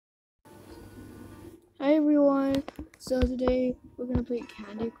Hi everyone, so today we're gonna play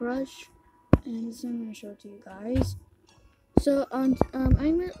Candy Crush, and this I'm gonna show it to you guys. So I'm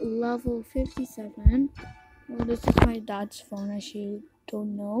at level 57. Well, this is my dad's phone, as you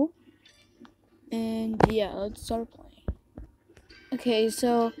don't know. And yeah, let's start playing. Okay,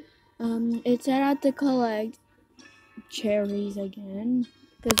 so it's I have to collect cherries again,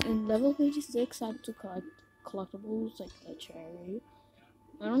 because in level 56 I have to collect collectibles like the cherry.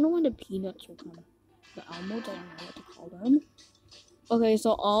 I don't know when the peanuts will come. The almonds, I don't know what to call them. Okay,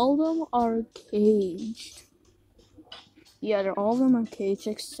 so all of them are caged. Yeah, all of them are caged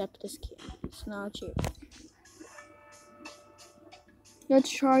except this kid. It's not you. Let's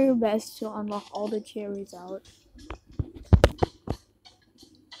try your best to unlock all the cherries out.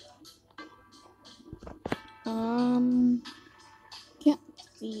 Can't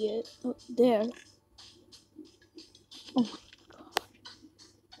see it. Oh, there. Oh my god.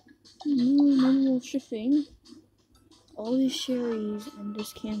 No more shipping. All these cherries and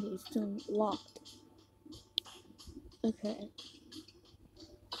this candy is still locked. Okay.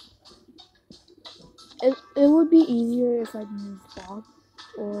 It would be easier if I'd move block,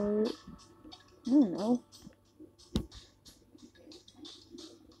 or I don't know.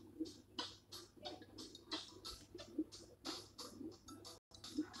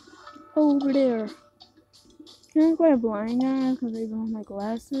 Over there. I'm quite blind now because I don't have my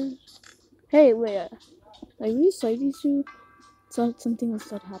glasses. Hey, wait. Like, we saw these two. Thought something was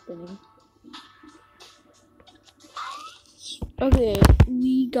start happening. Okay,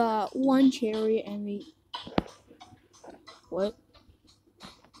 we got one cherry and we. What?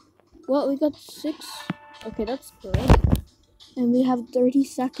 Well, we got 6. Okay, that's good. And we have 30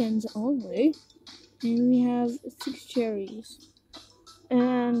 seconds only. And we have 6 cherries.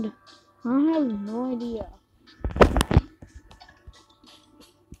 And I have no idea.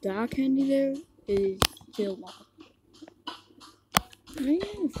 That candy there is still locked. I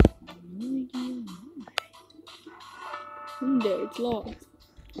have no idea why. There, it's locked.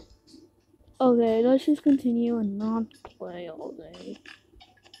 Okay, let's just continue and not play all day.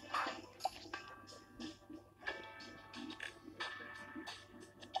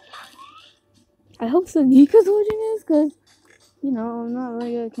 I hope Sonika's watching this, because, you know, I'm not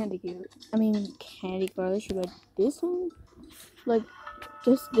really good at Candy Crush, but this one, like,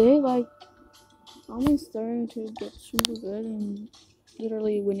 this day, like, I'm starting to get super good and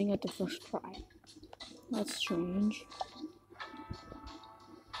literally winning at the first try. That's strange.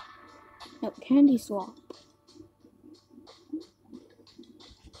 No, Candy Swap.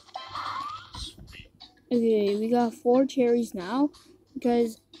 Okay, we got 4 cherries now,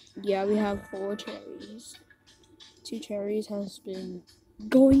 because, yeah, we have 4 cherries. 2 cherries has been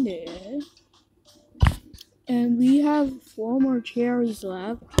going there. And we have 4 more cherries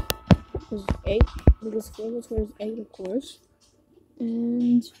left. Because 8. Because 4 was where 8, of course.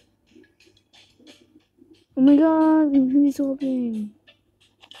 And oh my god, he's hoping.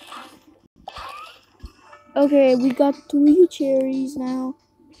 Okay, we got 3 cherries now.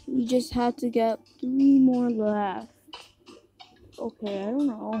 We just have to get 3 more left. Okay, I don't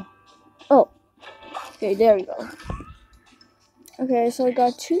know. Oh, okay, there we go. Okay, so we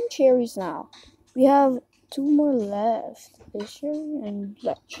got 2 cherries now. We have 2 more left. This cherry and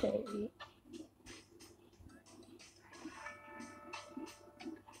that cherry.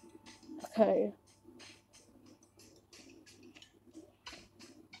 Okay.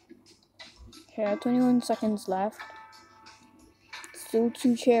 Okay, I have 21 seconds left. Still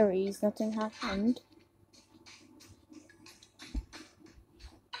 2 cherries. Nothing happened.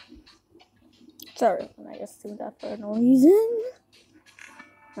 Sorry, I just do that for no reason.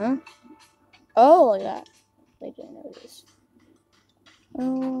 Huh? Oh, like that. Like, I know this.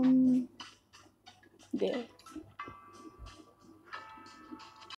 There.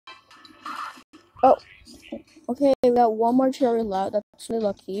 Oh, okay, we got 1 more cherry left. That's really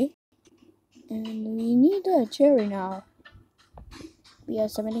lucky. And we need a cherry now. We have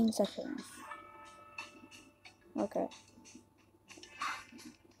 17 seconds. Okay.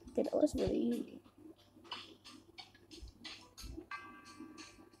 Okay, that was really easy.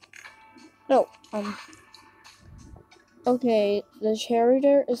 No, okay, the cherry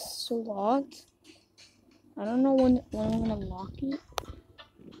there is still locked. I don't know when I'm gonna lock it.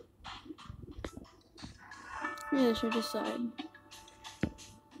 Yeah, I should decide.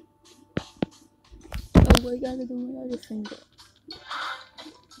 Oh, I gotta do my other finger.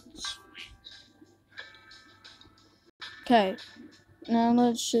 Okay, now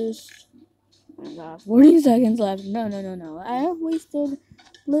let's just. Oh my god, 40 seconds left. No. I have wasted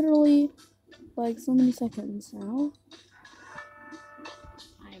literally like so many seconds now.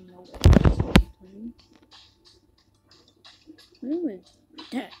 I am nowhere. Wait,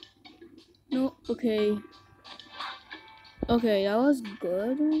 that. No, okay. Okay, that was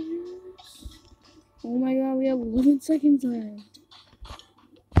good. Oh my god, we have 11 seconds left.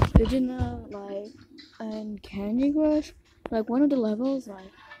 Did like, and Candy Crush, like one of the levels,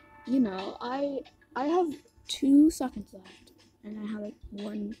 like, you know, I have 2 seconds left, and I have like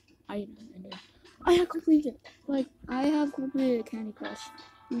 1 item, and then I have completed Candy Crush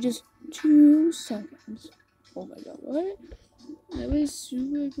in just 2 seconds. Oh my god, what? I was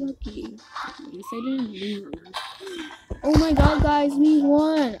super lucky. At least I didn't lose. Oh my god, guys, we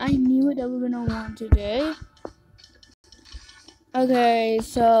won! I knew it that we were gonna win today. Okay,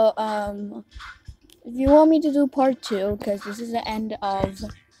 so, if you want me to do part 2, because this is the end of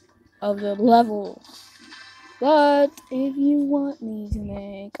the level. But if you want me to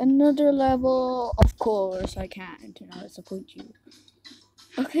make another level, of course I can, and I'll support you.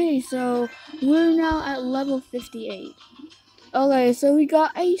 Okay, so we're now at level 58. Okay, so we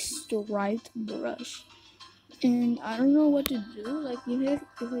got a striped brush. And I don't know what to do. Like, if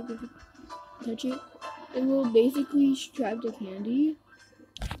I touch it, it will basically stripe the candy.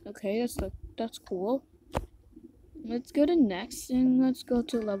 Okay, that's cool. Let's go to next, and let's go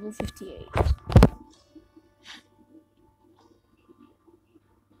to level 58.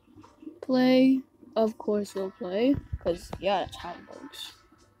 Play. Of course we'll play, because yeah, that's how it works.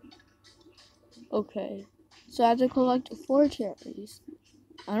 Okay, so I have to collect 4 cherries.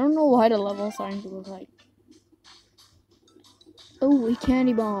 I don't know why the level signs look like. Oh, a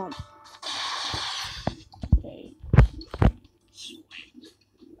candy bomb. Okay.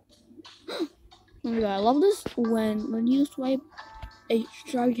 Oh my god, I love this when you swipe a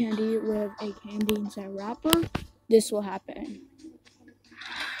striped candy with a candy inside wrapper, this will happen.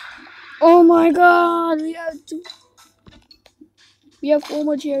 Oh my god, we have 4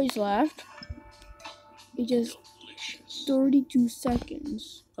 more cherries left. It's just 32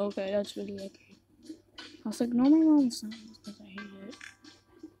 seconds. Okay, that's really okay. I was like, no, my mom sounds because I hate it.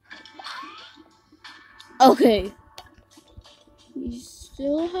 Okay. We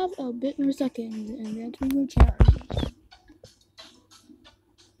still have a bit more seconds and then 3 more cherries.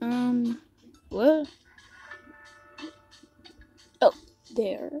 What? Oh,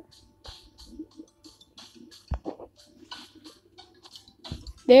 there.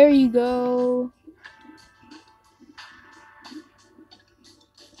 There you go.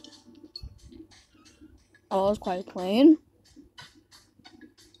 Oh, it's quite plain.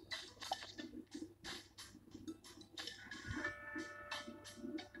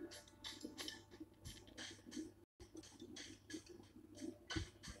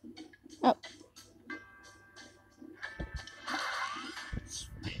 Oh.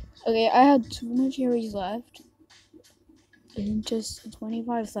 Okay, I had 2 more cherries left. In just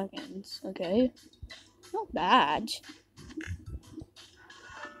 25 seconds. Okay. Not bad.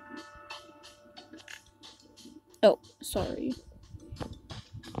 Oh, sorry.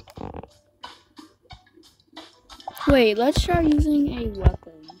 Wait, let's try using a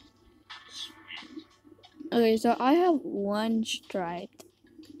weapon. Okay, so I have 1 striped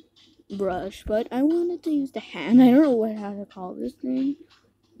brush, but I wanted to use the hand. I don't know how to call this thing.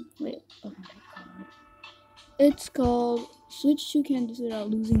 Wait, oh my god. It's called Switch 2 Candies Without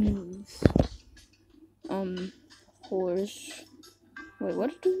Losing Moves. Horse. Wait, what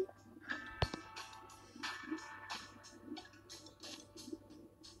did it do?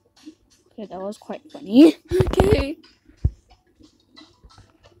 Okay, that was quite funny. Okay.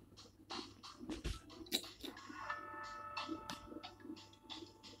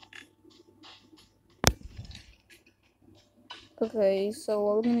 Okay, so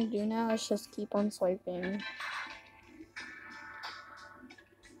what we're gonna do now is just keep on swiping.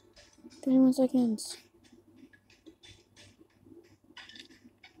 31 seconds.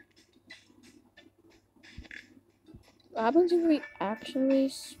 What happens if we actually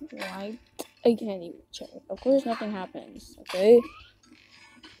swipe a candy cherry? Of course nothing happens, okay?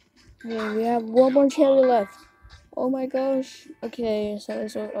 Okay, we have 1 more cherry left. Oh my gosh. Okay, so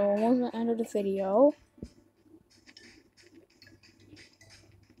it's almost the end of the video.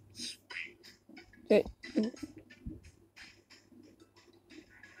 Okay.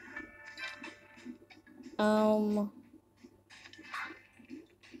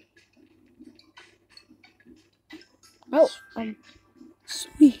 Oh,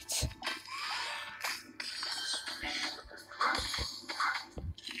 sweet.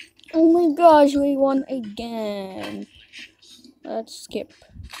 Oh my gosh, we won again. Let's skip.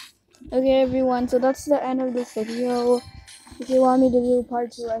 Okay, everyone, so that's the end of this video. If you want me to do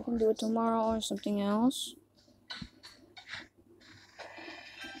part 2, I can do it tomorrow or something else.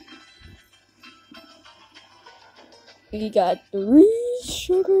 We got 3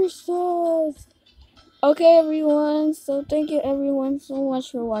 sugar stars. Okay, everyone. So thank you, everyone, so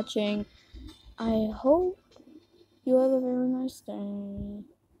much for watching. I hope you have a very nice day.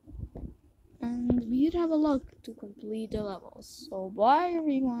 And we did have a luck to complete the levels. So bye,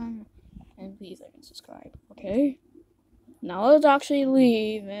 everyone. And please like and subscribe, okay? Now let's actually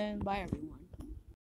leave, and bye, everyone.